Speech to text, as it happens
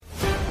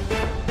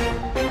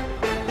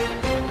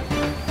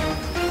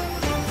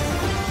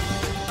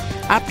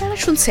আপনারা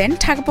শুনছেন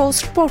Dhaka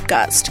post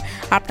podcast.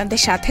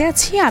 আপনাদের সাথে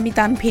আছি আমি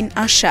তানভিন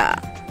আশা।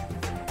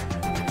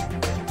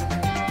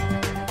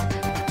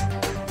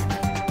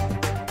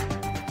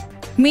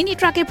 মিনি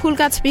ট্রাকে ফুল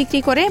গাছ বিক্রি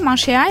করে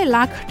মাসে আয়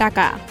লাখ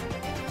টাকা।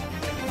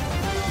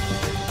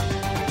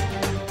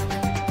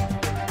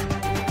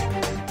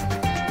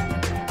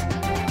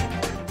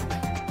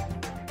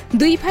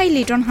 দুই ভাই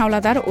লিটন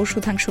হাওলাদার ও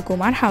সুধাংশু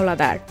কুমার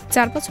হাওলাদার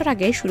 4 বছর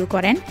আগে শুরু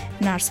করেন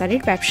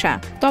নার্সারির ব্যবসা।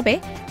 তবে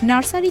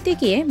নার্সারিতে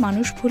গিয়ে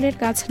মানুষ ফুলের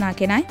গাছ না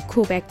কেনায়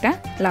খুব একটা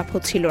লাভ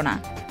হচ্ছিল না।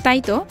 তাই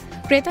তো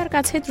ক্রেতার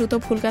কাছে দ্রুত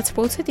ফুল গাছ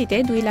পৌঁছে দিতে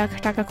 2 লাখ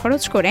টাকা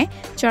খরচ করে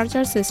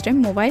চার্জার সিস্টেম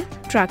মোবাইল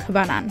ট্রাক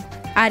বানান।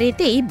 আর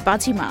এতেই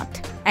বাজিমাত।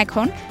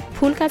 এখন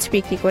ফুল গাছ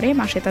বিক্রি করে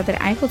মাসে তাদের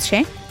আয় হচ্ছে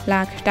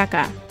লাখ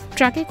টাকা।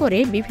 ট্রাকে করে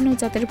বিভিন্ন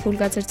জাতের ফুল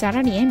গাছের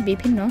চারা নিয়ে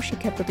বিভিন্ন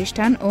শিক্ষা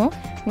প্রতিষ্ঠান ও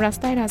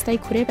রাস্তায় রাস্তায়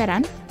ঘুরে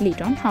বেড়ান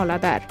লিটন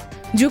হাওলাদার।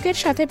 যুগের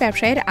সাথে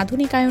ব্যবসায়ের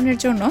আধুনিকায়নের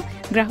জন্য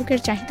গ্রাহকের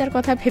চাহিদার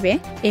কথা ভেবে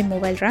এই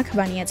মোবাইল ট্রাক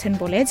বানিয়েছেন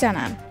বলে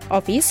জানান।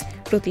 অফিস,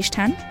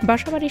 প্রতিষ্ঠান,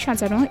 বাসাবাড়ি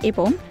সাজানো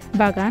এবং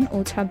বাগান ও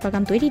ছাদ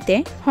বাগান তৈরিতে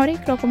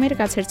হরেক রকমের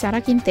গাছের চারা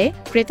কিনতে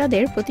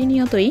ক্রেতাদের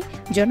প্রতিনিয়তই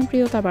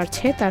জনপ্রিয়তা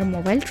বাড়ছে তার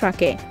মোবাইল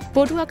ট্রাকে।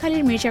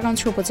 পটুয়াখালীর মির্জাগঞ্জ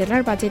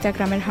উপজেলার বাজিতা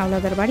গ্রামের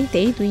হাওলাদার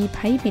বাড়িতেই 2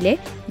 ভাই মিলে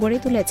গড়ে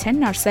তুলেছেন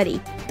নার্সারি।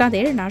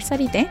 তাদের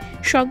নার্সারিতে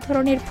সব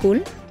ধরনের ফুল,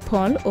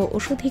 ফল ও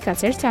ঔষধি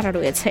গাছের চারা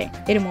রয়েছে।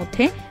 এর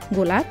মধ্যে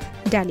গোলাপ,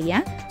 ডালিয়া,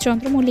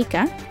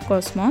 চন্দ্রমল্লিকা,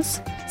 কসমস,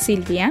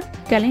 সিলভিয়া,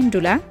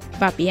 ক্যালেন্ডুলা,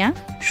 পাপিয়া,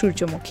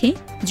 সূর্যমুখী,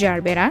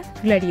 জারবেরা,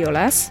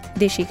 গ্ল্যাডিওলাস,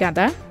 দেশি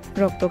গাঁদা,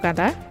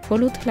 রক্তগাঁদা,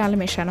 হলুদ লাল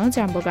মেশানো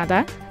জাম্বো গাঁদা,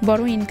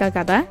 বড় ইনকা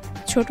গাঁদা,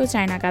 ছোট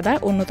চায়না গাঁদা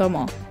অন্যতম।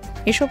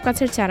 এসব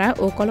গাছের চারা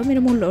ও কলমের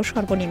মূল্য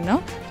সর্বনিম্ন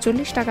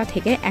 40 টাকা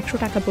থেকে 100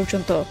 টাকা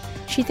পর্যন্ত।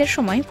 শীতের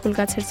সময় ফুল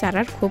গাছের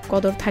চারার খুব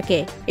কদর থাকে।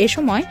 এ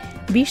সময়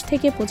 20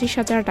 থেকে 25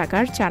 হাজার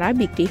টাকার চারা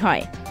বিক্রি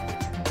হয়।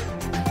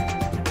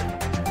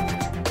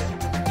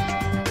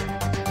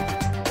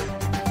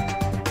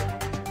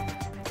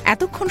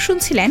 এতক্ষণ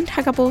শুনছিলেন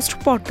ঢাকা পোস্ট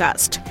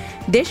পডকাস্ট।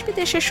 দেশ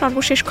বিদেশের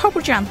সর্বশেষ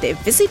খবর জানতে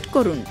ভিজিট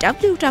করুন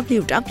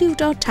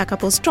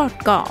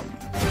www.dhakapost.com।